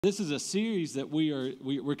This is a series that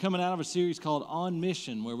we're coming out of a series called On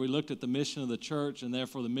Mission, where we looked at the mission of the church and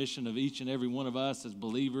therefore the mission of each and every one of us as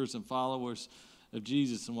believers and followers of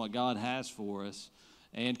Jesus and what God has for us.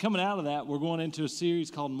 And coming out of that, we're going into a series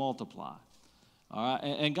called Multiply. All right,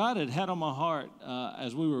 and God had on my heart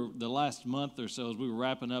as we were the last month or so, as we were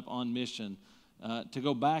wrapping up On Mission, to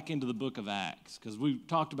go back into the book of Acts, because we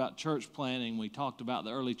talked about church planning, we talked about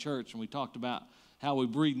the early church, and we talked about how we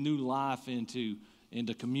breathe new life into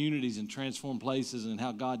communities and transform places and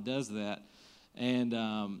how God does that. And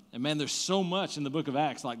man, there's so much in the book of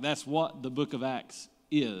Acts. Like, that's what the book of Acts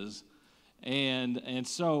is. And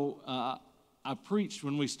so I preached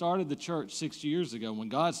when we started the church 6 years ago, when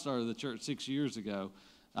God started the church 6 years ago.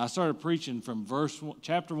 I started preaching from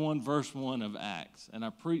chapter 1, verse 1 of Acts. And I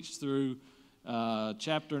preached through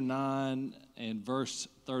chapter 9 and verse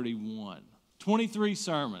 31. 23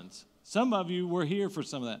 sermons. Some of you were here for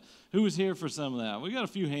some of that. Who was here for some of that? We got a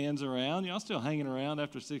few hands around. Y'all still hanging around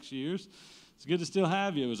after 6 years. It's good to still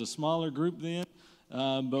have you. It was a smaller group then,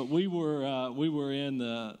 but we were in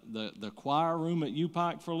the choir room at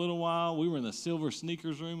UPike for a little while. We were in the silver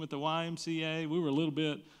sneakers room at the YMCA. We were a little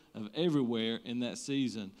bit of everywhere in that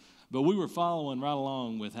season, but we were following right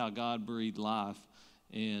along with how God breathed life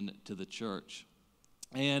into the church.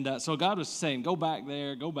 And so God was saying, go back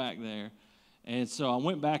there, go back there. And so I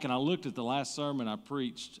went back and I looked at the last sermon I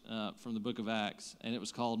preached from the book of Acts, and it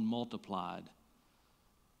was called Multiplied.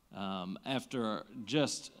 After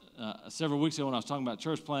just several weeks ago when I was talking about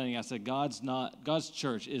church planning, I said God's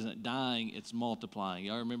church isn't dying, it's multiplying.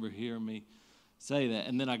 Y'all remember hearing me say that?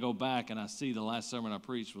 And then I go back and I see the last sermon I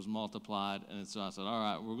preached was Multiplied. And so I said, all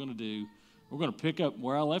right, we're going to pick up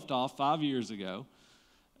where I left off 5 years ago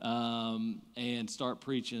and start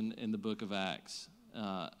preaching in the book of Acts.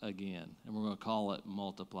 Again, and we're going to call it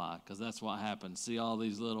Multiply, because that's what happens. See all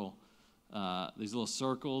these little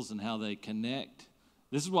circles and how they connect.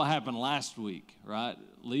 This is what happened last week, right?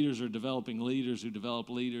 Leaders are developing leaders who develop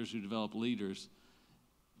leaders who develop leaders,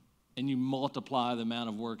 and you multiply the amount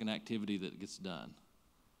of work and activity that gets done.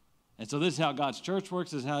 And so this is how God's church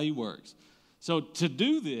works. This is how He works. So to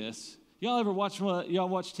do this, y'all ever watch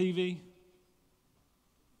TV?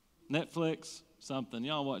 Netflix? Something,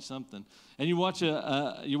 y'all watch something, and you watch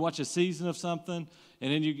a season of something,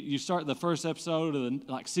 and then you start the first episode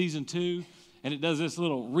of season 2, and it does this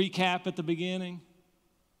little recap at the beginning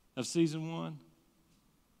of season 1.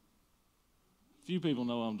 Few people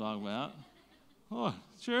know what I'm talking about. Oh,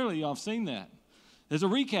 surely y'all have seen that. There's a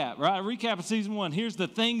recap, right? A recap of season 1. Here's the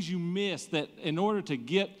things you missed that in order to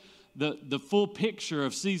get the full picture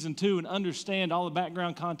of season 2 and understand all the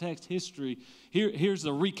background, context, history. Here's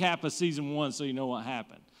the recap of season 1 so you know what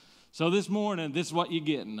happened. So this morning, this is what you're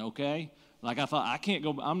getting, okay? Like I thought,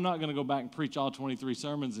 I'm not going to go back and preach all 23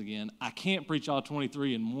 sermons again. I can't preach all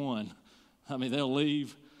 23 in one. I mean, they'll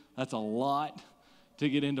leave. That's a lot to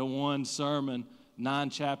get into one sermon, 9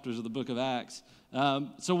 chapters of the book of Acts.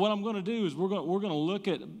 So what I'm going to do is we're going to look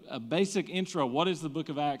at a basic intro. What is the book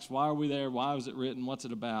of Acts? Why are we there? Why was it written? What's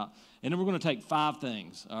it about? And then we're going to take 5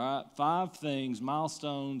 things, all right? 5 things,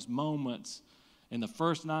 milestones, moments in the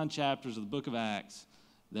first 9 chapters of the book of Acts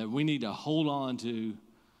that we need to hold on to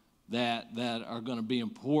that are going to be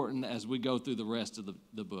important as we go through the rest of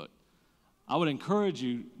the book. I would encourage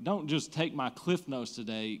you, don't just take my cliff notes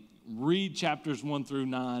today. Read chapters 1 through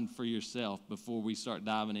 9 for yourself before we start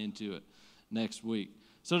diving into it next week.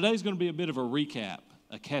 So today's going to be a bit of a recap,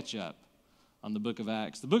 a catch-up on the book of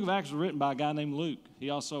Acts. The book of Acts was written by a guy named Luke. He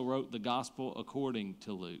also wrote the Gospel according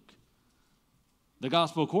to Luke. The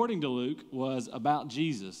Gospel according to Luke was about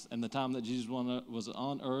Jesus and the time that Jesus was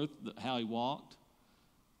on earth, how He walked.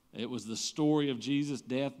 It was the story of Jesus'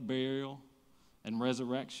 death, burial, and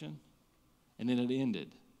resurrection. And then it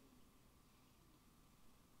ended.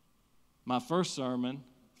 My first sermon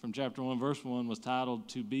from chapter 1, verse 1 was titled,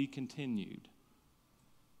 To Be Continued.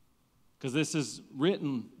 Because this is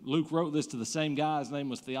written, Luke wrote this to the same guy. His name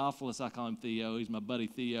was Theophilus. I call him Theo. He's my buddy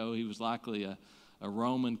Theo. He was likely a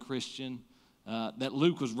Roman Christian. That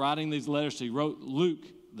Luke was writing these letters. So he wrote Luke,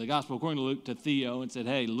 the Gospel according to Luke, to Theo and said,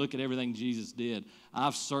 hey, look at everything Jesus did.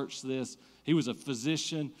 I've searched this. He was a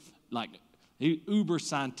physician, uber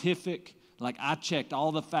scientific. Like, I checked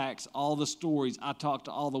all the facts, all the stories. I talked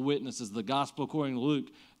to all the witnesses. The Gospel according to Luke,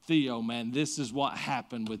 Theo, man, this is what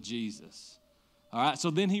happened with Jesus. All right, so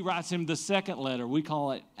then he writes him the second letter. We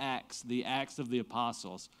call it Acts, the Acts of the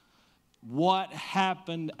Apostles. What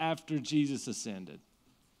happened after Jesus ascended?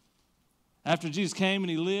 After Jesus came and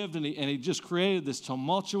He lived and he just created this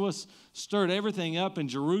tumultuous, stirred everything up in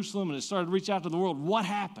Jerusalem, and it started to reach out to the world. What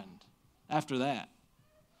happened after that?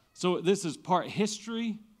 So this is part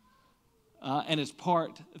history, and it's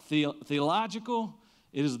part theological.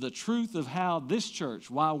 It is the truth of how this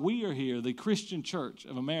church, why we are here, the Christian church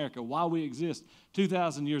of America, why we exist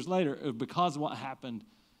 2,000 years later, because of what happened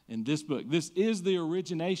in this book. This is the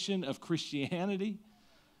origination of Christianity.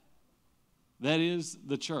 That is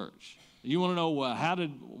the church. You want to know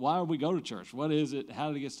why do we go to church? What is it? How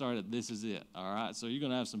did it get started? This is it. All right. So you're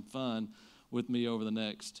going to have some fun with me over the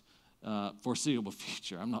next foreseeable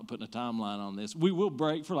future. I'm not putting a timeline on this. We will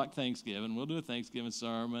break for like Thanksgiving. We'll do a Thanksgiving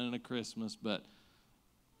sermon and a Christmas, but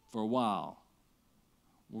for a while,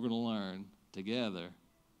 we're going to learn together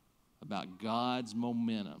about God's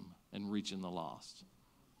momentum in reaching the lost.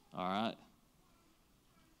 All right?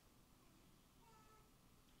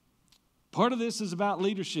 Part of this is about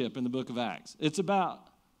leadership in the book of Acts. It's about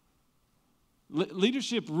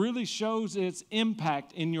leadership really shows its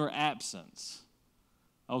impact in your absence.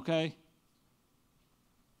 Okay?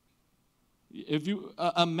 If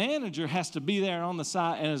a manager has to be there on the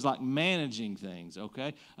side and is like managing things,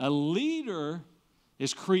 okay? A leader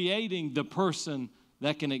is creating the person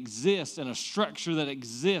that can exist and a structure that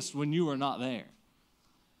exists when you are not there.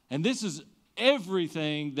 And this is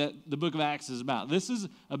everything that the book of Acts is about. This is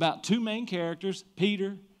about two main characters,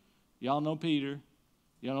 Peter. Y'all know Peter.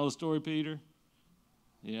 Y'all know the story of Peter?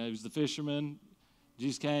 Yeah, he was the fisherman.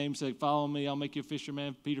 Jesus came, said, follow me, I'll make you a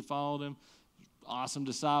fisherman. Peter followed him. Awesome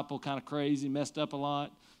disciple, kind of crazy, messed up a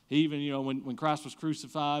lot. He even, when Christ was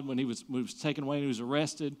crucified, when he was taken away and he was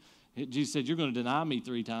arrested, Jesus said, you're going to deny me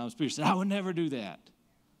 3 times. Peter said, I would never do that.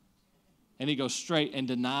 And he goes straight and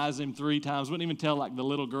denies him 3 times. Wouldn't even tell like the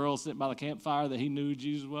little girl sitting by the campfire that he knew who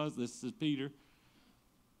Jesus was. This is Peter.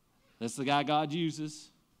 That's the guy God uses.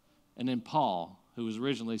 And then Paul, who was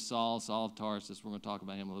originally Saul of Tarsus. We're going to talk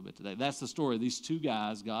about him a little bit today. That's the story. These 2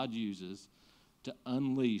 guys God uses to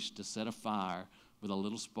unleash, to set a fire with a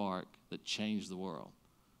little spark that changed the world,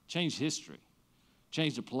 changed history,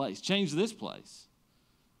 changed a place, changed this place,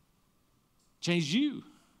 changed you,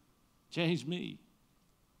 changed me.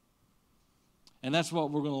 And that's what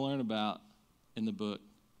we're going to learn about in the book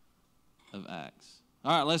of Acts.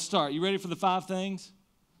 All right, let's start. You ready for the 5 things?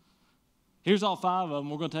 Here's all 5 of them.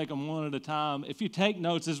 We're going to take them one at a time. If you take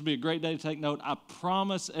notes, this would be a great day to take note. I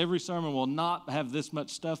promise every sermon will not have this much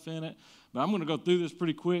stuff in it, but I'm going to go through this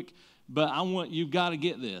pretty quick. But you've got to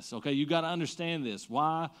get this, okay? You've got to understand this.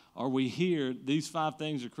 Why are we here? These 5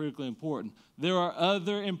 things are critically important. There are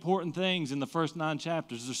other important things in the first 9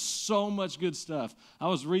 chapters. There's so much good stuff. I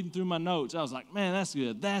was reading through my notes. I was like, man, that's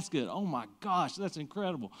good. That's good. Oh, my gosh, that's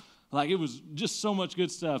incredible. Like, it was just so much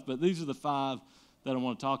good stuff. But these are the 5 that I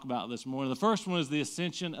want to talk about this morning. The first one is the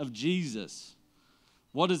ascension of Jesus.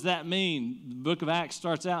 What does that mean? The book of Acts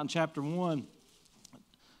starts out in chapter 1.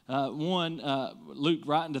 Luke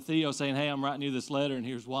writing to Theo saying, hey, I'm writing you this letter, and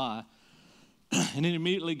here's why. And it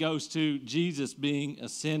immediately goes to Jesus being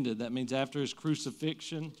ascended. That means after his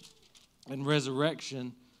crucifixion and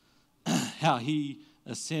resurrection, how he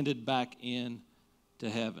ascended back into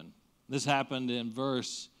heaven. This happened in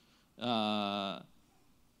verse 8,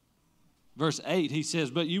 he says,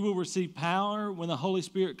 but you will receive power when the Holy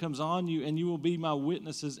Spirit comes on you, and you will be my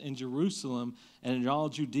witnesses in Jerusalem and in all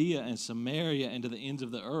Judea and Samaria and to the ends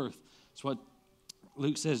of the earth. That's what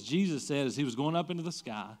Luke says Jesus said as he was going up into the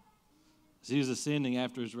sky, as he was ascending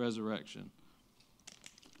after his resurrection.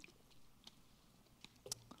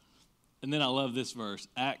 And then I love this verse,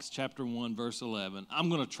 Acts chapter 1, verse 11. I'm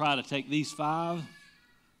going to try to take these 5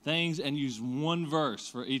 things and use one verse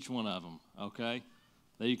for each one of them, okay?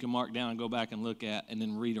 That you can mark down and go back and look at and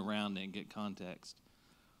then read around it and get context.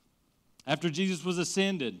 After Jesus was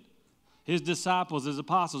ascended, his disciples, his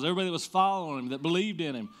apostles, everybody that was following him, that believed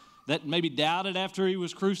in him, that maybe doubted after he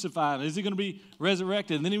was crucified, is he going to be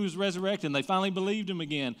resurrected? And then he was resurrected, and they finally believed him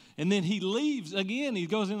again. And then he leaves again. He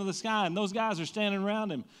goes into the sky, and those guys are standing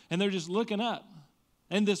around him, and they're just looking up.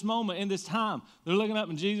 In this moment, in this time, they're looking up,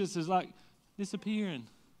 and Jesus is like disappearing,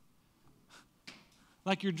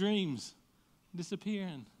 like your dreams.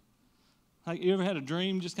 Disappearing. Like, you ever had a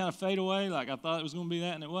dream just kind of fade away? Like, I thought it was going to be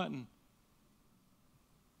that, and it wasn't.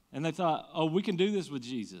 And they thought, oh, we can do this with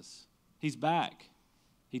Jesus. He's back.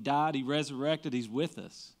 He died. He resurrected. He's with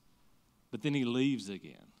us. But then he leaves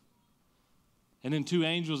again. And then 2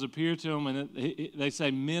 angels appear to him, and they say,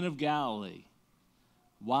 men of Galilee,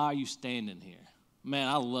 why are you standing here? Man,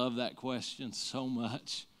 I love that question so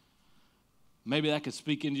much. Maybe that could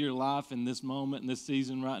speak into your life in this moment, in this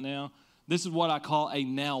season right now. This is what I call a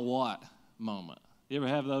now what moment. You ever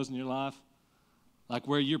have those in your life? Like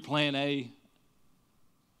where your plan A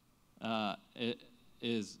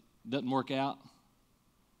doesn't work out,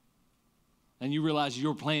 and you realize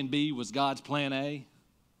your plan B was God's plan A,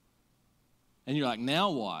 And you're like,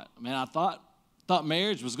 now what? Man, I thought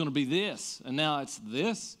marriage was going to be this, and now it's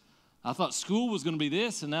this. I thought school was going to be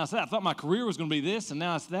this, and now it's that. I thought my career was going to be this, and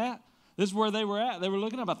now it's that. This is where they were at. They were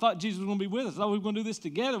looking up. I thought Jesus was going to be with us. I thought we were going to do this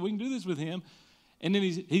together. We can do this with him. And then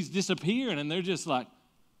he's disappearing, and they're just like,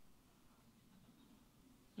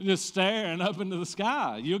 just staring up into the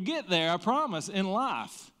sky. You'll get there, I promise, in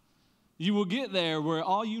life. You will get there where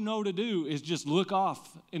all you know to do is just look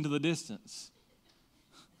off into the distance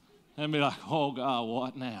and be like, oh, God,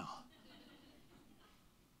 what now?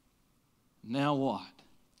 Now what?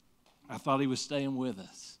 I thought he was staying with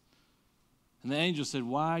us. And the angel said,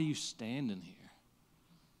 why are you standing here?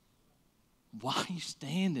 Why are you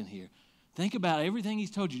standing here? Think about everything he's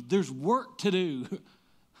told you. There's work to do.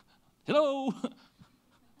 Hello?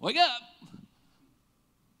 Wake up.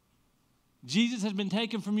 Jesus has been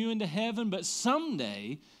taken from you into heaven, but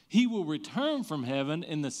someday he will return from heaven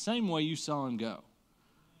in the same way you saw him go.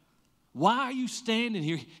 Why are you standing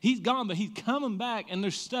here? He's gone, but he's coming back, and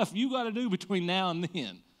there's stuff you got to do between now and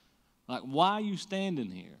then. Like, why are you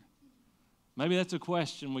standing here? Maybe that's a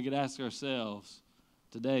question we could ask ourselves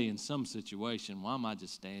today in some situation. Why am I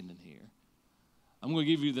just standing here? I'm going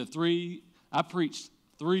to give you I preached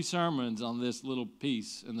 3 sermons on this little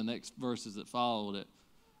piece in the next verses that followed it.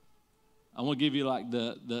 I want to give you like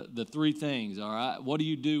the 3 things, all right? What do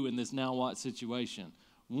you do in this now what situation?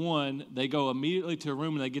 1, they go immediately to a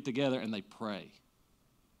room and they get together and they pray.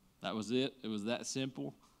 That was it. It was that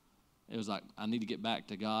simple. It was like, I need to get back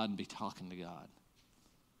to God and be talking to God.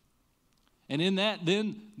 And in that,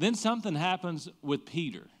 then something happens with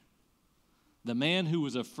Peter, the man who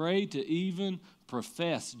was afraid to even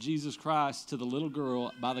profess Jesus Christ to the little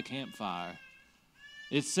girl by the campfire.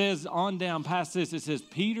 It says on down past this, it says,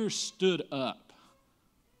 Peter stood up.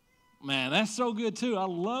 Man, that's so good too. I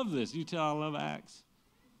love this. You tell I love Acts.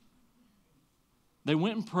 They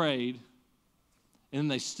went and prayed, and then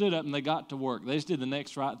they stood up and they got to work. They just did the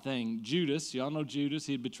next right thing. Judas, y'all know Judas,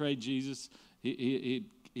 he had betrayed Jesus.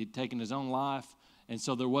 He'd taken his own life. And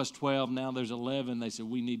so there was 12, now there's 11. They said,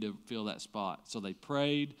 we need to fill that spot. So they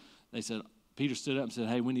prayed. They said, Peter stood up and said,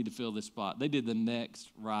 hey, we need to fill this spot. They did the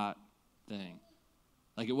next right thing.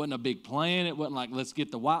 Like it wasn't a big plan. It wasn't like, let's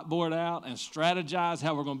get the whiteboard out and strategize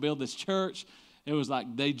how we're going to build this church. It was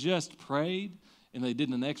like they just prayed and they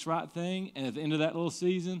did the next right thing. And at the end of that little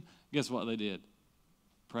season, guess what they did?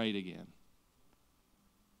 Prayed again.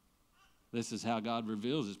 This is how God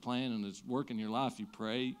reveals his plan and his work in your life. You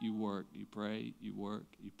pray, you work, you pray, you work,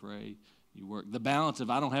 you pray, you work. The balance of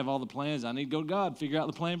I don't have all the plans. I need to go to God, figure out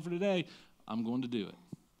the plan for today. I'm going to do it.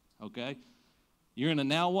 Okay? You're in a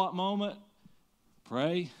now what moment.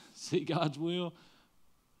 Pray, seek God's will.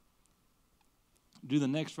 Do the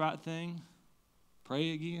next right thing.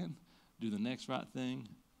 Pray again. Do the next right thing.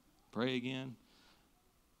 Pray again.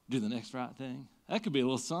 Do the next right thing. That could be a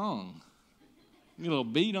little song. Get a little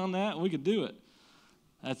beat on that, we could do it.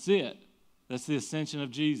 That's it. That's the ascension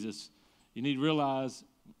of Jesus. You need to realize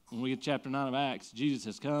when we get chapter 9 of Acts, Jesus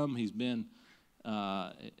has come. He's been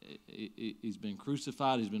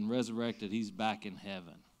crucified. He's been resurrected. He's back in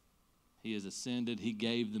heaven. He has ascended. He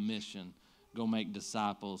gave the mission, go make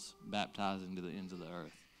disciples, baptizing to the ends of the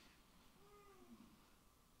earth.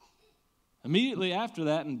 Immediately after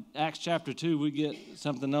that, in Acts chapter 2, we get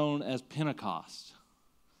something known as Pentecost.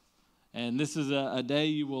 And this is a day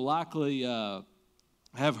you will likely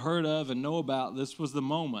have heard of and know about. This was the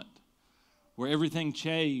moment where everything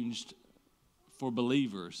changed for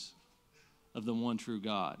believers of the one true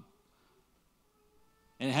God.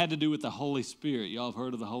 And it had to do with the Holy Spirit. Y'all have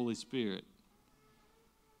heard of the Holy Spirit.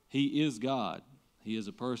 He is God. He is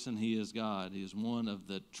a person. He is God. He is one of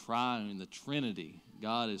the triune, the Trinity.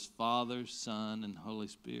 God is Father, Son, and Holy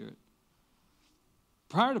Spirit.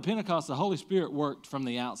 Prior to Pentecost, the Holy Spirit worked from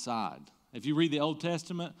the outside. If you read the Old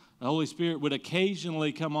Testament, the Holy Spirit would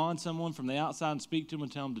occasionally come on someone from the outside and speak to them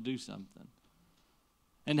and tell them to do something.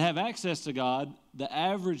 And to have access to God, the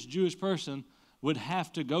average Jewish person would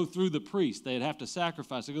have to go through the priest. They'd have to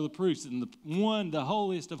sacrifice to go to the priest. And the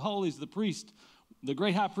holiest of holies, the priest, the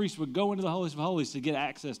great high priest would go into the holiest of holies to get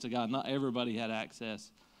access to God. Not everybody had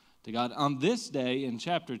access to God. On this day in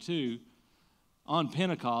chapter 2, on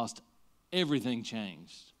Pentecost, everything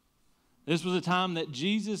changed. This was a time that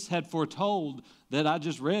Jesus had foretold that I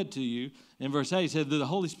just read to you. In verse 8, he said that the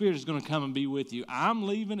Holy Spirit is going to come and be with you. I'm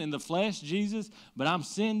leaving in the flesh, Jesus, but I'm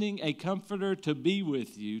sending a comforter to be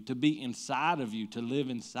with you, to be inside of you, to live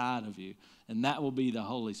inside of you. And that will be the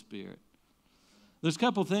Holy Spirit. There's a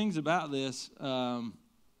couple things about this.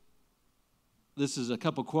 This is a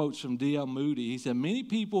couple quotes from D.L. Moody. He said, many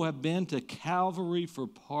people have been to Calvary for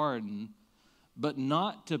pardon, but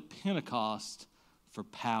not to Pentecost for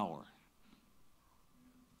power.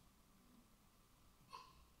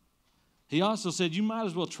 He also said, you might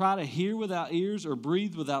as well try to hear without ears or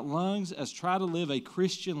breathe without lungs as try to live a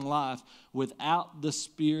Christian life without the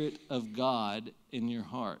Spirit of God in your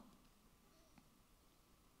heart.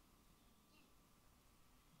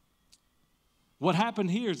 What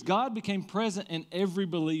happened here is God became present in every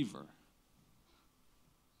believer.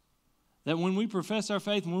 That when we profess our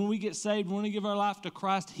faith, when we get saved, when we give our life to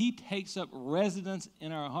Christ, He takes up residence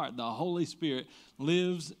in our heart. The Holy Spirit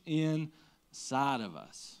lives inside of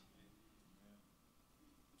us.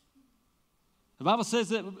 The Bible says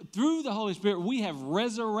that through the Holy Spirit, we have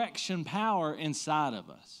resurrection power inside of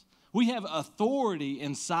us. We have authority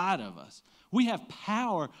inside of us. We have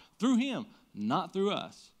power through Him, not through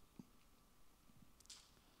us.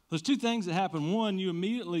 There's two things that happen. One, you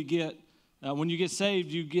immediately get, when you get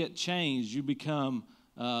saved, you get changed. You become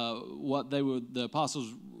what the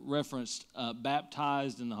apostles referenced,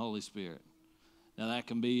 baptized in the Holy Spirit. Now, that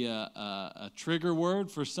can be a trigger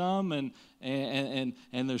word for some, and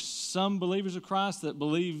there's some believers of Christ that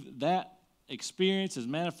believe that experience is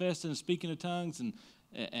manifested in speaking in tongues,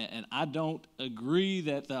 and I don't agree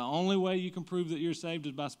that the only way you can prove that you're saved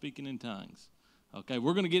is by speaking in tongues. Okay,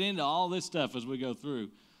 we're going to get into all this stuff as we go through.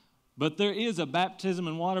 But there is a baptism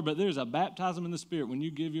in water, but there's a baptism in the Spirit. When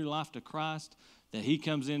you give your life to Christ, that He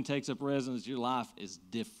comes in, takes up residence, your life is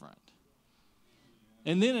different.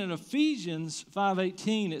 And then in Ephesians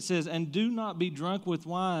 5:18, it says, and do not be drunk with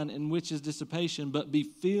wine, in which is dissipation, but be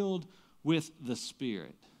filled with the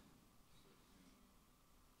Spirit.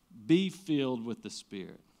 Be filled with the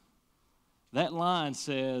Spirit. That line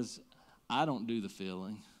says, I don't do the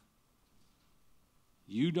filling.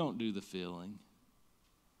 You don't do the filling.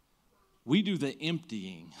 We do the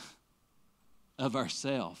emptying of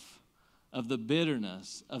ourselves, of the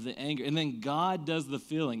bitterness, of the anger. And then God does the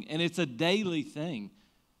filling. And it's a daily thing.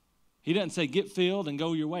 He doesn't say get filled and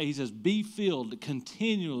go your way. He says be filled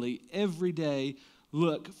continually every day.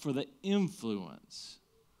 Look for the influence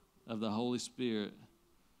of the Holy Spirit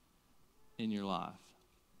in your life.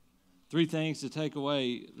 Three things to take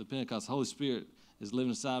away the Pentecost. Holy Spirit is living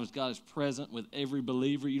inside of us. God is present with every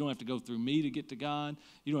believer. You don't have to go through me to get to God.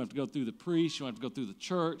 You don't have to go through the priest. You don't have to go through the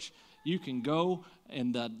church. You can go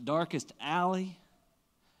in the darkest alley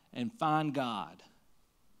and find God.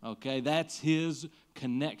 Okay, that's His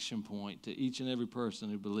connection point to each and every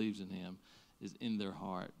person who believes in Him, is in their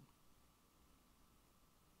heart.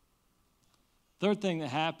 Third thing that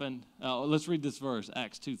happened, let's read this verse,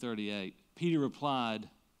 Acts 2:38. Peter replied,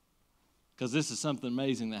 because this is something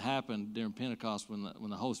amazing that happened during Pentecost when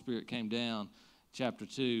the Holy Spirit came down, chapter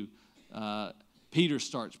 2, Peter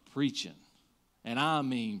starts preaching. And I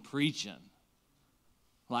mean preaching.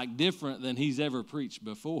 Like different than he's ever preached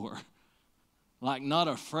before. Like not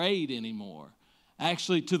afraid anymore.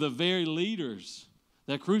 Actually, to the very leaders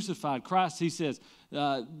that crucified Christ, he says,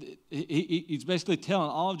 he's basically telling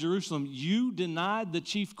all of Jerusalem, you denied the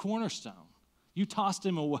chief cornerstone. You tossed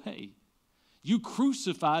Him away. You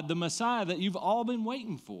crucified the Messiah that you've all been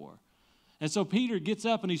waiting for. And so Peter gets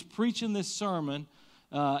up and he's preaching this sermon,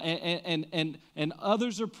 and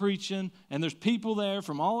others are preaching, and there's people there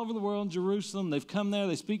from all over the world in Jerusalem. They've come there,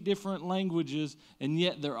 they speak different languages, and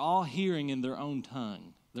yet they're all hearing in their own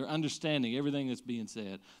tongue. They're understanding everything that's being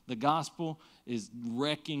said. The gospel is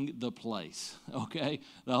wrecking the place, okay?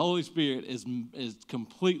 The Holy Spirit is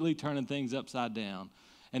completely turning things upside down.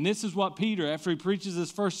 And this is what Peter, after he preaches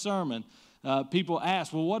his first sermon, people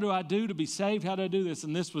ask, well, what do I do to be saved? How do I do this?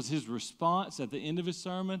 And this was his response at the end of his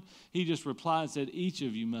sermon. He just replied and said, each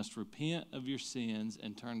of you must repent of your sins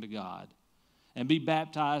and turn to God and be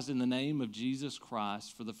baptized in the name of Jesus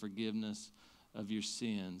Christ for the forgiveness of your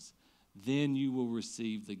sins. Then you will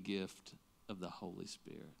receive the gift of the Holy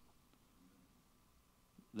Spirit.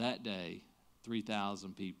 That day,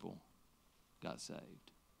 3,000 people got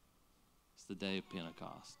saved. It's the day of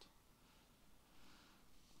Pentecost.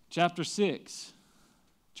 Chapter 6,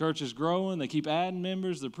 church is growing. They keep adding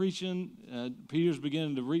members. They're preaching. Peter's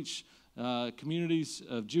beginning to reach communities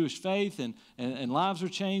of Jewish faith, and lives are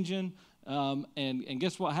changing. And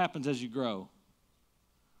guess what happens as you grow?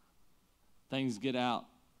 Things get out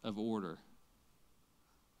of order.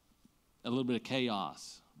 A little bit of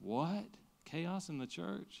chaos. What? Chaos in the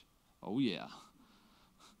church? Oh, yeah.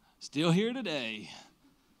 Still here today.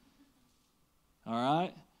 All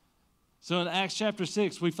right? So in Acts chapter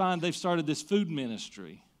 6, we find they've started this food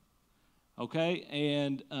ministry, okay?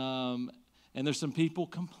 And there's some people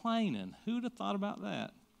complaining. Who would have thought about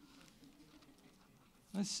that?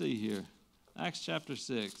 Let's see here. Acts chapter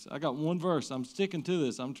 6. I got one verse. I'm sticking to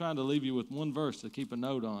this. I'm trying to leave you with one verse to keep a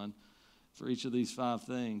note on for each of these 5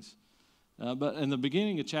 things. But in the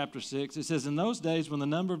beginning of chapter 6, it says, in those days when the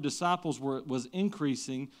number of disciples was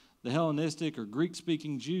increasing, the Hellenistic or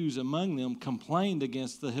Greek-speaking Jews among them complained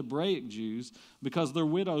against the Hebraic Jews because their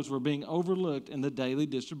widows were being overlooked in the daily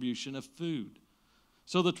distribution of food.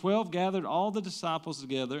 So the 12 gathered all the disciples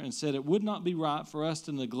together and said, it would not be right for us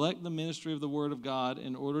to neglect the ministry of the Word of God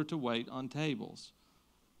in order to wait on tables.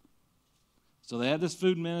 So they had this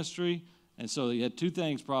food ministry, and so you had two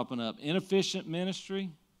things propping up. Inefficient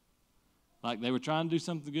ministry, like they were trying to do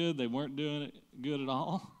something good, they weren't doing it good at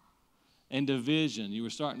all. And division. You were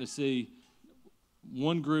starting to see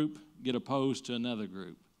one group get opposed to another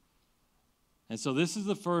group. And so this is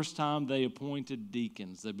the first time they appointed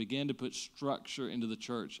deacons. They began to put structure into the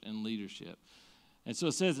church and leadership. And so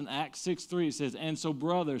it says in Acts 6:3, it says, and so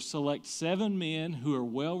brothers, select 7 men who are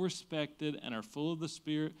well respected and are full of the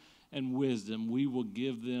Spirit and wisdom. We will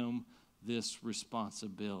give them this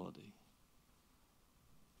responsibility.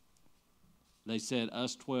 They said,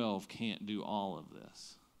 us 12 can't do all of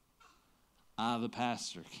this. I, the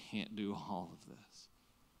pastor, can't do all of this.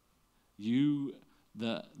 You,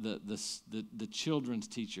 the children's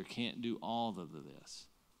teacher, can't do all of this.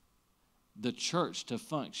 The church to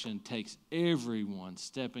function takes everyone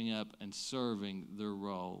stepping up and serving their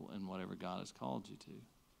role in whatever God has called you to.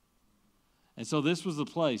 And so this was the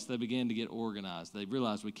place they began to get organized. They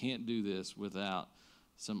realized we can't do this without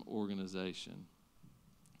some organization.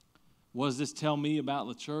 What does this tell me about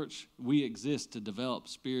the church? We exist to develop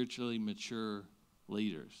spiritually mature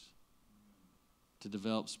leaders. To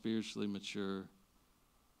develop spiritually mature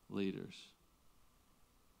leaders.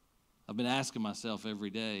 I've been asking myself every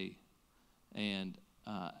day, and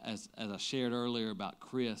as I shared earlier about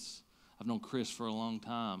Chris, I've known Chris for a long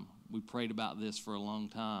time. We prayed about this for a long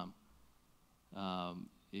time.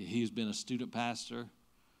 He's been a student pastor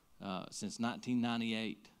since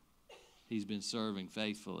 1998. He's been serving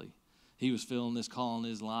faithfully. He was feeling this call in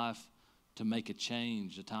his life to make a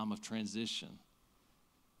change, a time of transition.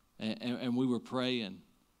 And we were praying,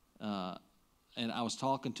 and I was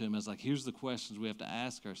talking to him. I was like, here's the questions we have to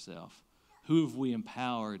ask ourselves. Who have we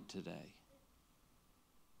empowered today?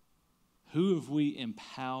 Who have we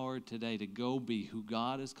empowered today to go be who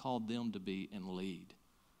God has called them to be and lead?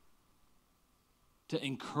 To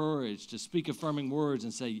encourage, to speak affirming words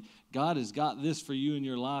and say, God has got this for you in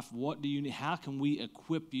your life. What do you need? How can we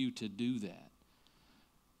equip you to do that?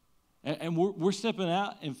 And we're stepping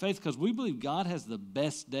out in faith because we believe God has the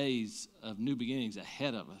best days of new beginnings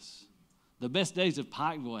ahead of us. The best days of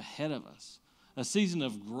Pikeville ahead of us. A season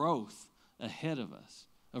of growth ahead of us,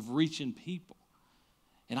 of reaching people.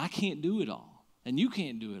 And I can't do it all. And you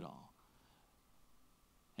can't do it all.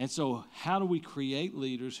 And so how do we create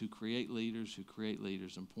leaders who create leaders who create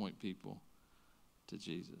leaders and point people to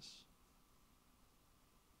Jesus?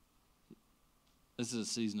 This is a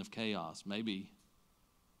season of chaos. Maybe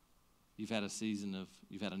you've had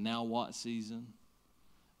a now what season.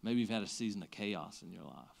 Maybe you've had a season of chaos in your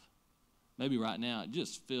life. Maybe right now it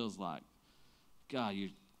just feels like, God, you're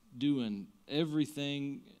doing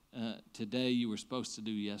everything today you were supposed to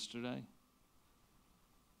do yesterday.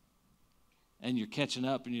 And you're catching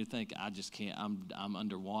up and you think, I just can't, I'm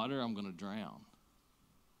underwater, I'm going to drown.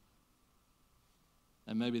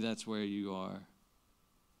 And maybe that's where you are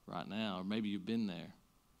right now, or maybe you've been there.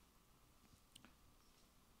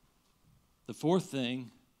 The fourth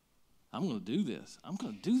thing, I'm going to do this. I'm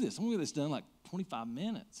going to get this done in like 25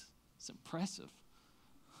 minutes. It's impressive.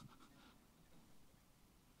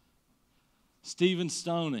 Stephen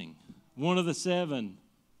Stoning, one of the 7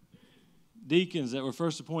 deacons that were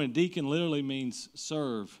first appointed. Deacon literally means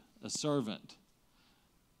serve, a servant.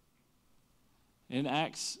 In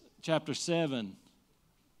Acts chapter 7,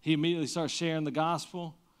 he immediately starts sharing the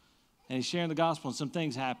gospel, and he's sharing the gospel, and some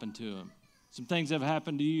things happen to him. Some things have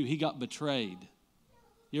happened to you. He got betrayed.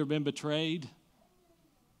 You ever been betrayed?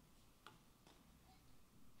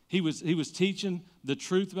 He was teaching the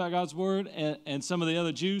truth about God's word, and some of the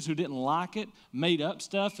other Jews who didn't like it made up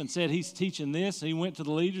stuff and said he's teaching this. And he went to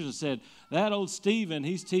the leaders and said, that old Stephen,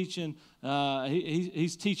 he's teaching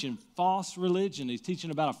he's teaching false religion. He's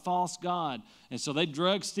teaching about a false God. And so they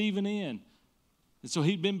drug Stephen in. And so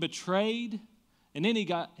he'd been betrayed, and then he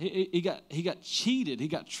got cheated. He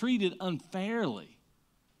got treated unfairly.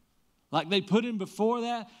 Like they put him before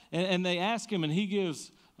that, and they ask him, and he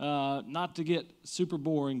gives. Not to get super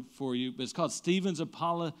boring for you, but it's called Stephen's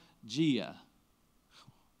Apologia.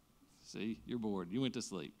 See, you're bored. You went to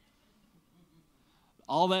sleep.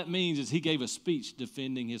 All that means is he gave a speech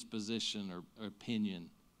defending his position or opinion.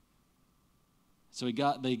 So they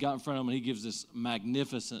got in front of him, and he gives this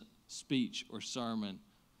magnificent speech or sermon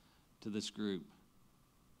to this group.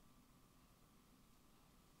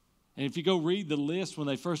 And if you go read the list when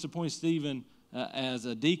they first appointed Stephen as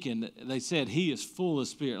a deacon, they said he is full of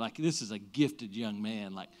spirit. Like, this is a gifted young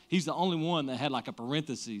man. Like, he's the only one that had like a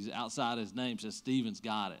parenthesis outside his name says Stephen's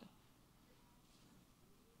got it.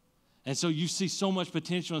 And so you see so much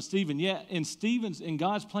potential in Stephen. Yet in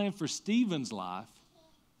God's plan for Stephen's life,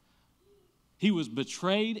 he was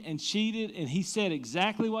betrayed and cheated, and he said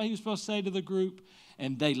exactly what he was supposed to say to the group,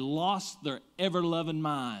 and they lost their ever-loving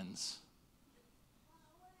minds.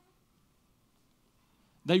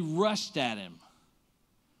 They rushed at him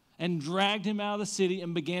and dragged him out of the city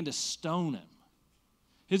and began to stone him.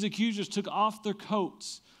 His accusers took off their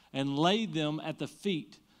coats and laid them at the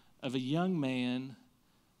feet of a young man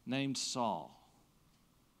named Saul.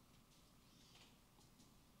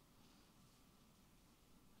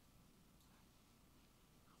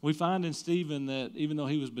 We find in Stephen that even though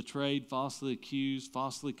he was betrayed, falsely accused,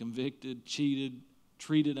 falsely convicted, cheated,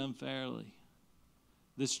 treated unfairly,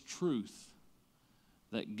 this truth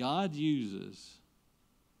that God uses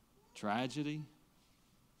tragedy,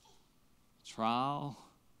 trial,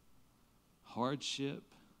 hardship,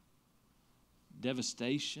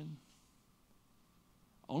 devastation.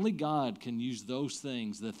 Only God can use those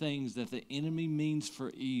things, the things that the enemy means for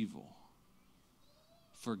evil,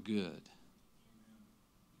 for good.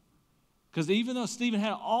 Because even though Stephen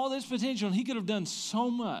had all this potential and he could have done so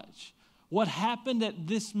much, what happened at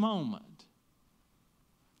this moment?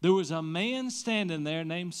 There was a man standing there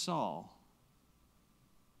named Saul.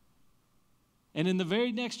 And in the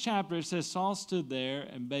very next chapter, it says Saul stood there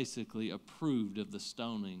and basically approved of the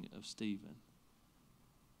stoning of Stephen.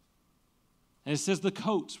 And it says the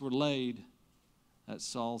coats were laid at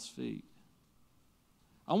Saul's feet.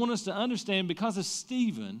 I want us to understand, because of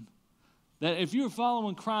Stephen, that if you're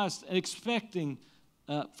following Christ and expecting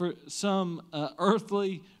for some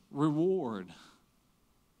earthly reward,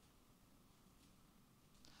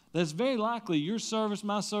 that's very likely your service,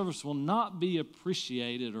 my service, will not be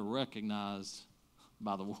appreciated or recognized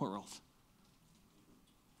by the world.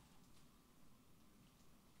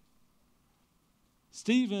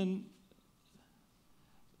 Stephen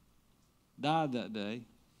died that day.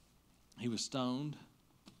 He was stoned.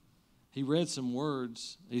 He read some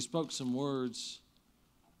words. He spoke some words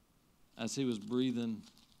as he was breathing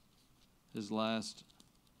his last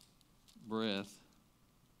breath.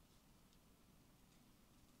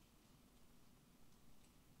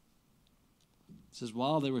 It says,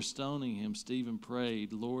 while they were stoning him, Stephen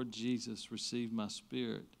prayed, Lord Jesus, receive my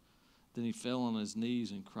spirit. Then he fell on his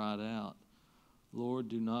knees and cried out, Lord,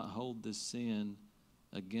 do not hold this sin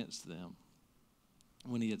against them.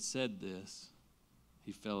 When he had said this,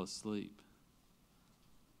 he fell asleep.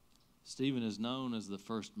 Stephen is known as the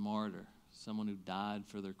first martyr, someone who died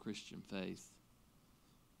for their Christian faith.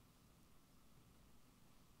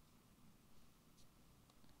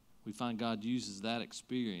 We find God uses that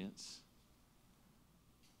experience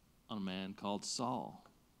on a man called Saul.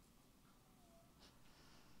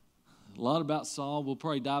 A lot about Saul. We'll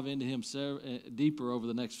probably dive into him deeper over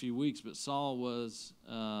the next few weeks, but Saul was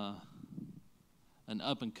an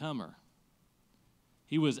up-and-comer.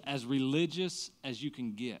 He was as religious as you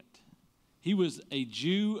can get. He was a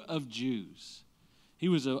Jew of Jews. He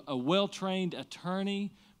was a well-trained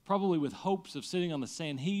attorney, probably with hopes of sitting on the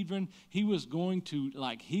Sanhedrin. He was going to,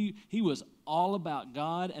 he was all about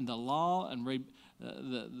God and the law and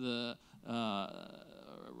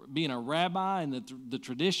being a rabbi and the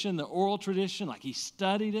tradition, the oral tradition. Like, he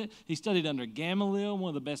studied it. He studied under Gamaliel, one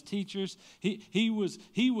of the best teachers. He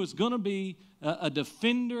was going to be a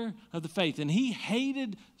defender of the faith, and he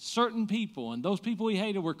hated certain people, and those people he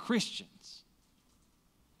hated were Christians.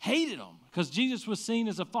 Hated them because Jesus was seen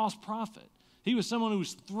as a false prophet. He was someone who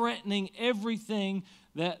was threatening everything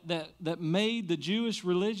that made the Jewish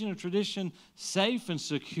religion and tradition safe and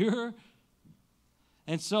secure.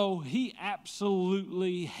 And so he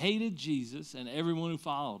absolutely hated Jesus and everyone who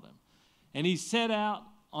followed him. And he set out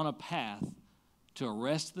on a path to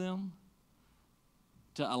arrest them,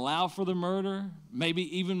 to allow for the murder,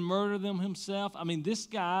 maybe even murder them himself. I mean, this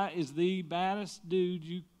guy is the baddest dude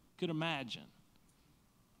you could imagine.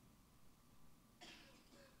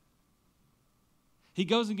 He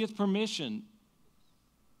goes and gets permission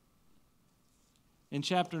in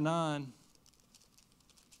chapter 9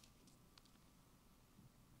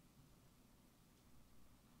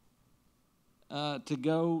 to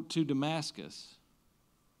go to Damascus.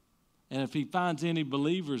 And if he finds any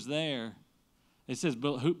believers there, it says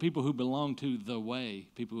people who belong to the way,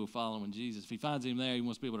 people who are following Jesus. If he finds him there, he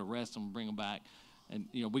wants to be able to arrest them and bring them back. And,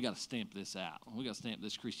 we got to stamp this out. We got to stamp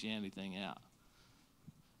this Christianity thing out.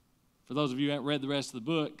 For those of you who haven't read the rest of the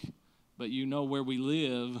book, but you know where we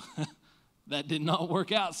live, that did not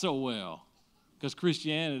work out so well, because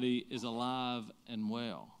Christianity is alive and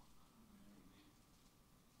well.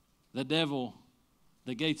 The devil,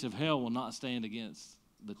 the gates of hell will not stand against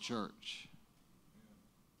the church.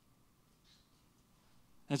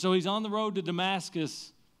 And so he's on the road to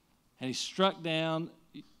Damascus, and he's struck down.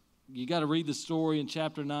 You got to read the story in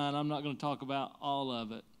chapter 9. I'm not going to talk about all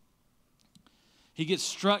of it. He gets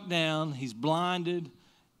struck down. He's blinded. It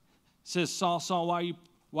says, Saul, Saul,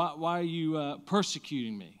 why are you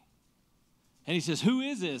persecuting me? And he says, who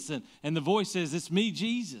is this? And the voice says, it's me,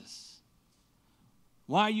 Jesus.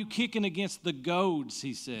 Why are you kicking against the goads,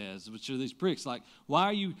 he says, which are these pricks? Like, why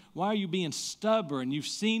are you being stubborn? You've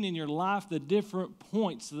seen in your life the different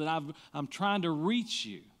points that I'm trying to reach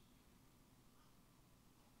you.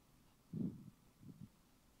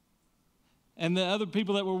 And the other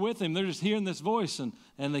people that were with him, they're just hearing this voice,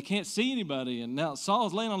 and they can't see anybody. And now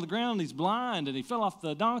Saul's laying on the ground, and he's blind, and he fell off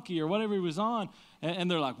the donkey or whatever he was on.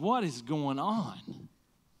 And they're like, what is going on?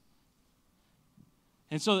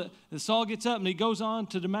 And so Saul gets up, and he goes on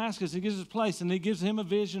to Damascus. He gives his place, and he gives him a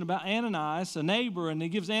vision about Ananias, a neighbor, and he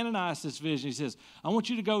gives Ananias this vision. He says, I want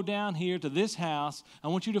you to go down here to this house. I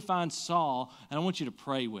want you to find Saul, and I want you to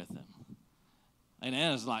pray with him. And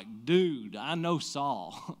Ananias is like, dude, I know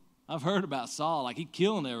Saul. I've heard about Saul. Like, he's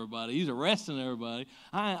killing everybody. He's arresting everybody.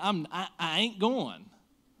 I ain't going.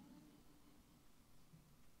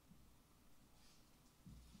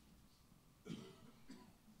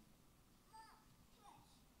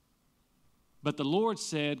 But the Lord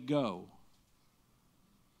said, go.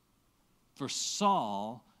 For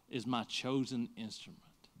Saul is my chosen instrument.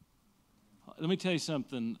 Let me tell you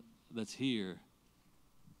something that's here.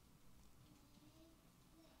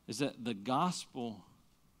 Is that the gospel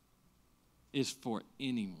is for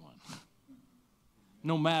anyone.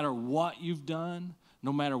 No matter what you've done,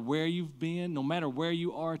 no matter where you've been, no matter where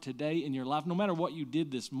you are today in your life, no matter what you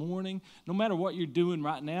did this morning, no matter what you're doing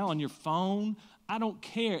right now on your phone, I don't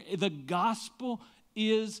care. The gospel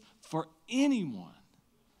is for anyone.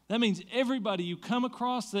 That means everybody you come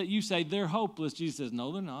across that you say they're hopeless, Jesus says,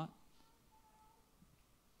 no, they're not.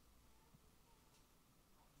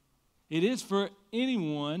 It is for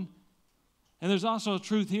anyone. And there's also a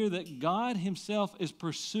truth here that God himself is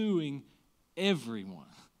pursuing everyone.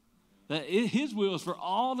 That his will is for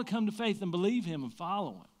all to come to faith and believe him and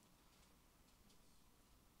follow him.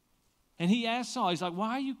 And he asked Saul, he's like,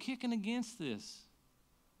 why are you kicking against this?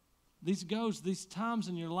 These goads, these times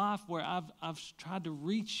in your life where I've tried to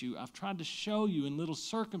reach you, I've tried to show you in little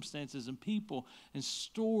circumstances and people and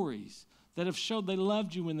stories that have showed they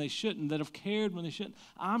loved you when they shouldn't, that have cared when they shouldn't.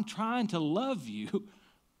 I'm trying to love you.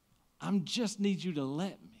 I just need you to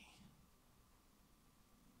let me.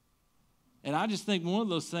 And I just think one of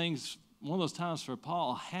those times for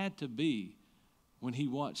Paul had to be when he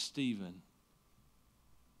watched Stephen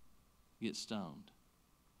get stoned.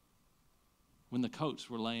 When the coats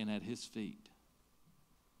were laying at his feet.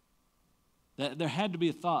 That there had to be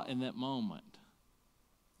a thought in that moment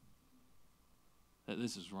that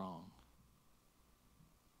this is wrong.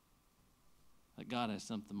 That God has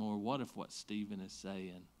something more. What if what Stephen is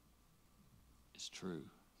saying is true?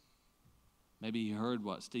 Maybe he heard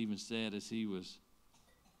what Stephen said as he was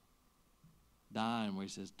dying, where he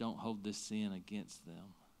says, don't hold this sin against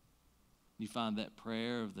them. You find that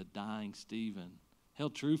prayer of the dying Stephen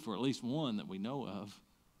held true for at least one that we know of,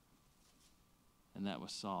 and that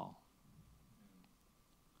was Saul.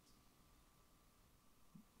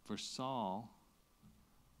 For Saul,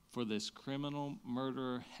 for this criminal,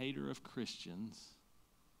 murderer, hater of Christians,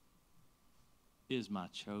 is my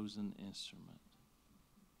chosen instrument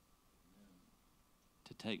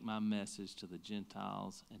to take my message to the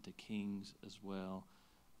Gentiles and to kings as well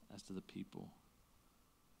as to the people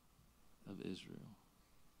of Israel.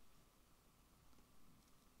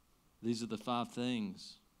 These are the 5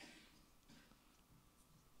 things.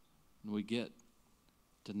 And we get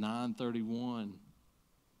to 9:31.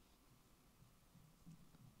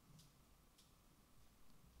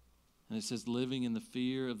 And it says, living in the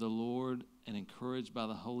fear of the Lord and encouraged by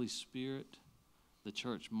the Holy Spirit, the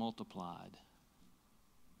church multiplied.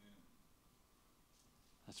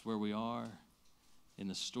 That's where we are in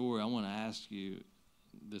the story. I want to ask you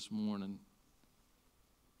this morning,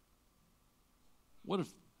 what if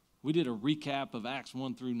we did a recap of Acts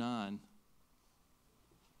 1 through 9?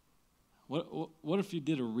 What if you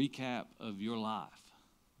did a recap of your life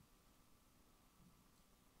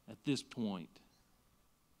at this point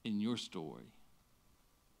in your story?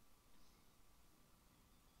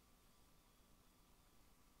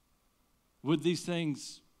 Would these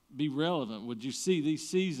things be relevant? Would you see these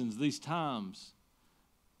seasons, these times,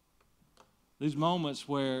 these moments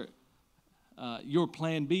where your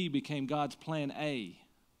plan B became God's plan A.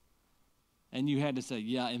 And you had to say,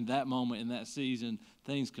 yeah, in that moment, in that season,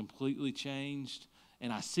 things completely changed.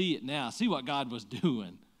 And I see it now. I see what God was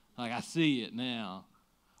doing. Like, I see it now.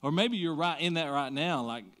 Or maybe you're right in that right now.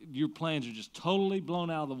 Like, your plans are just totally blown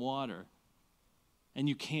out of the water. And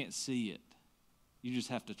you can't see it. You just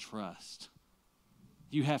have to trust.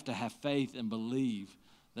 You have to have faith and believe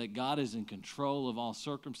that God is in control of all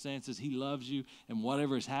circumstances. He loves you. And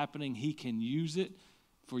whatever is happening, He can use it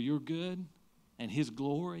for your good and His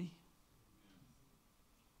glory.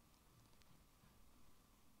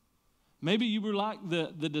 Maybe you were like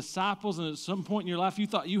the disciples, and at some point in your life, you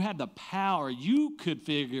thought you had the power. You could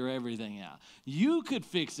figure everything out. You could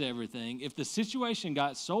fix everything. If the situation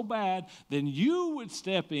got so bad, then you would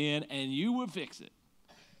step in and you would fix it.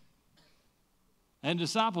 And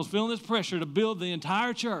disciples feeling this pressure to build the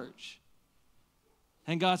entire church.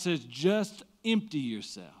 And God says, just empty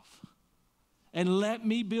yourself and let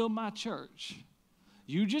me build my church.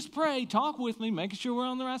 You just pray, talk with me, making sure we're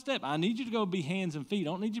on the right step. I need you to go be hands and feet.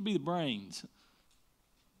 I don't need you to be the brains.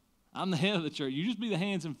 I'm the head of the church. You just be the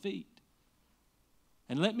hands and feet.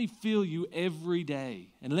 And let me fill you every day.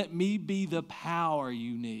 And let me be the power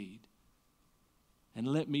you need. And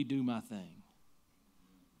let me do my thing.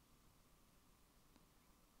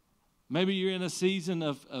 Maybe you're in a season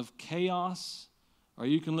of chaos. Or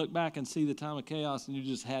you can look back and see the time of chaos and you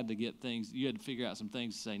just had to get things. You had to figure out some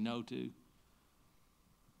things to say no to.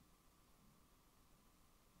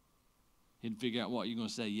 You had to figure out what you're going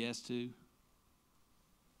to say yes to.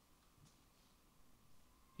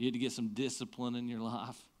 You had to get some discipline in your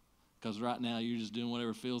life. Because right now you're just doing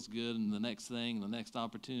whatever feels good, and the next thing, the next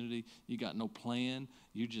opportunity, you got no plan.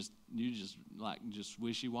 You just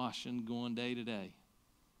wishy-washy going day to day.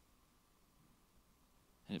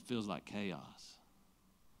 And it feels like chaos.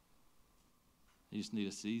 You just need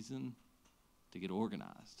a season to get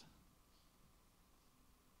organized.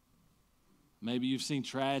 Maybe you've seen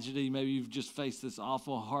tragedy. Maybe you've just faced this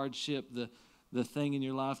awful hardship, the thing in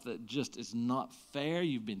your life that just is not fair.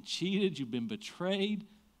 You've been cheated. You've been betrayed.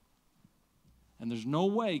 And there's no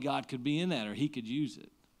way God could be in that or He could use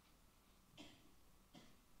it.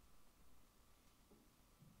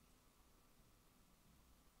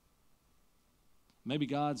 Maybe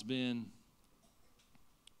God's been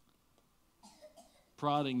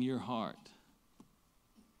prodding your heart.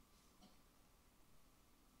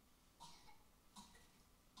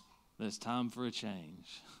 That it's time for a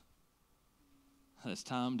change. That it's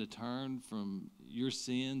time to turn from your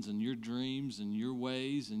sins and your dreams and your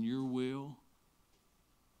ways and your will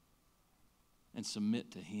and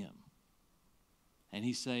submit to Him. And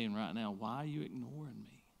He's saying right now, why are you ignoring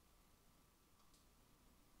me?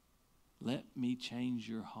 Let me change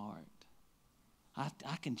your heart.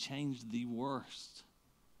 I can change the worst.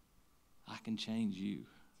 I can change you.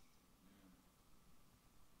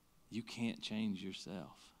 You can't change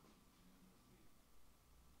yourself.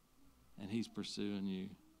 And He's pursuing you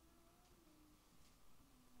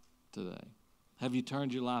today. Have you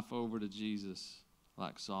turned your life over to Jesus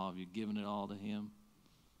like Saul? Have you given it all to Him?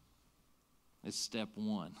 It's step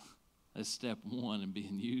one. That's step one in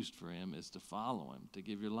being used for Him, is to follow Him, to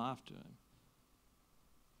give your life to Him.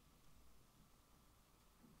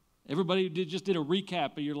 Everybody who just did a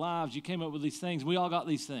recap of your lives, you came up with these things. We all got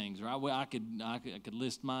these things, right? Well, I could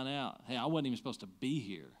list mine out. Hey, I wasn't even supposed to be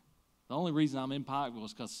here. The only reason I'm in Pikeville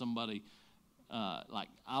is because somebody, I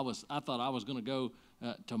thought I was going to go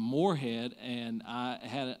to Moorhead, and I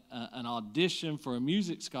had an audition for a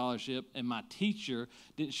music scholarship, and my teacher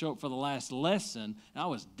didn't show up for the last lesson. And I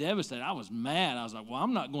was devastated. I was mad. I was like, well,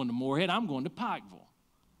 I'm not going to Moorhead. I'm going to Pikeville.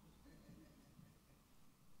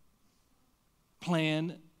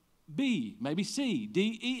 Plan B, maybe C,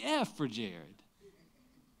 D, E, F for Jared.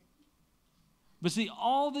 But see,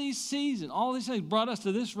 all these seasons, all these things brought us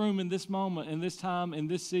to this room in this moment, in this time, in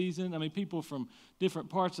this season. I mean, people from different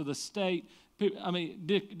parts of the state,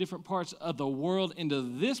 different parts of the world, into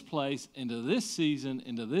this place, into this season,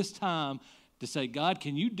 into this time, to say, God,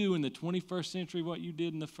 can you do in the 21st century what you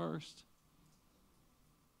did in the first?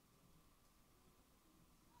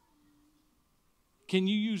 Can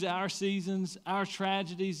you use our seasons, our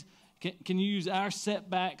tragedies? Can you use our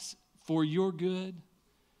setbacks for your good?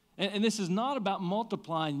 And this is not about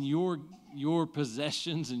multiplying your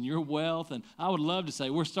possessions and your wealth. And I would love to say,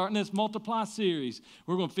 we're starting this multiply series.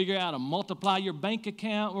 We're going to figure out how to multiply your bank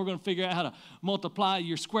account. We're going to figure out how to multiply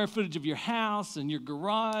your square footage of your house and your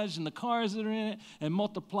garage and the cars that are in it and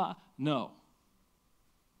multiply. No.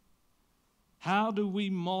 How do we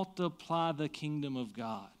multiply the kingdom of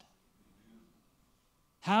God?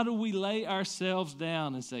 How do we lay ourselves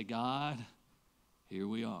down and say, God, here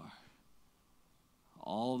we are.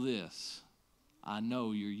 all this I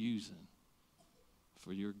know you're using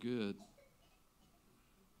for your good.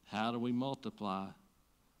 How do we multiply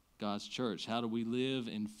God's church? How do we live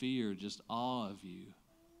in fear, just awe of you,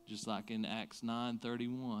 just like in Acts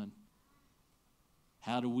 9:31?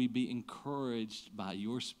 How do we be encouraged by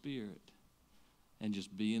your Spirit and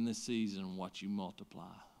just be in the season and watch you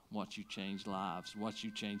multiply, watch you change lives, watch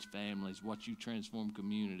you change families, watch you transform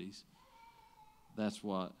communities? That's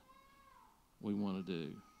what we want to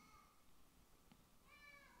do.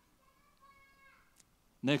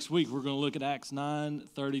 Next week, we're going to look at Acts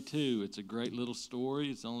 9:32. It's a great little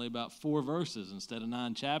story. It's only about 4 verses instead of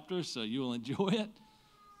 9 chapters, so you will enjoy it.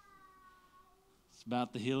 It's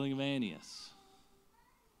about the healing of Aeneas.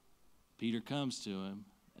 Peter comes to him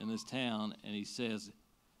in this town, and he says,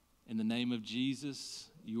 in the name of Jesus,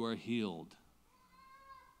 you are healed.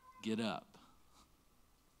 Get up.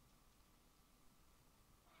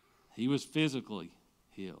 He was physically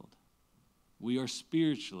healed. We are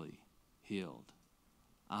spiritually healed.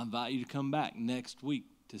 I invite you to come back next week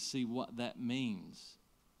to see what that means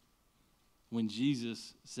when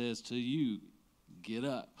Jesus says to you, get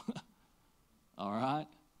up. All right?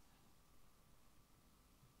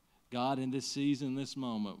 God, in this season, this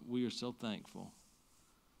moment, we are so thankful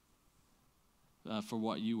for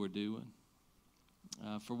what you are doing,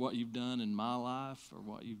 for what you've done in my life, for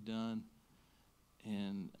what you've done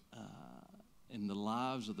in the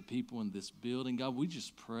lives of the people in this building. God, we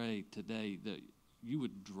just pray today that you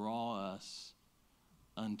would draw us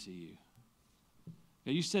unto you.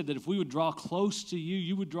 God, you said that if we would draw close to you,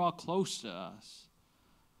 you would draw close to us.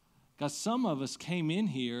 God, some of us came in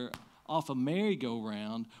here off a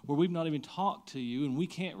merry-go-round where we've not even talked to you and we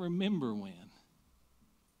can't remember when.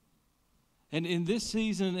 And in this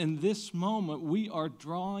season, in this moment, we are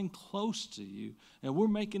drawing close to you, and we're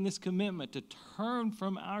making this commitment to turn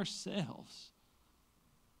from ourselves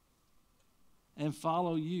and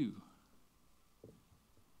follow you.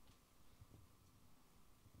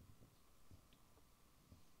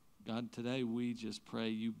 God, today we just pray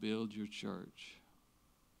you build your church.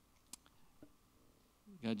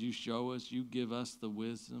 God, you show us, you give us the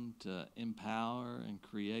wisdom to empower and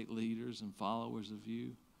create leaders and followers of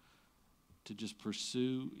you, to just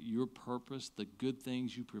pursue your purpose, the good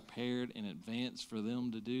things you prepared in advance for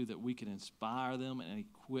them to do, that we can inspire them and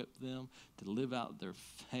equip them to live out their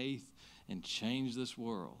faith and change this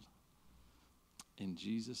world. In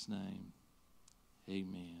Jesus' name,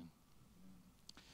 amen.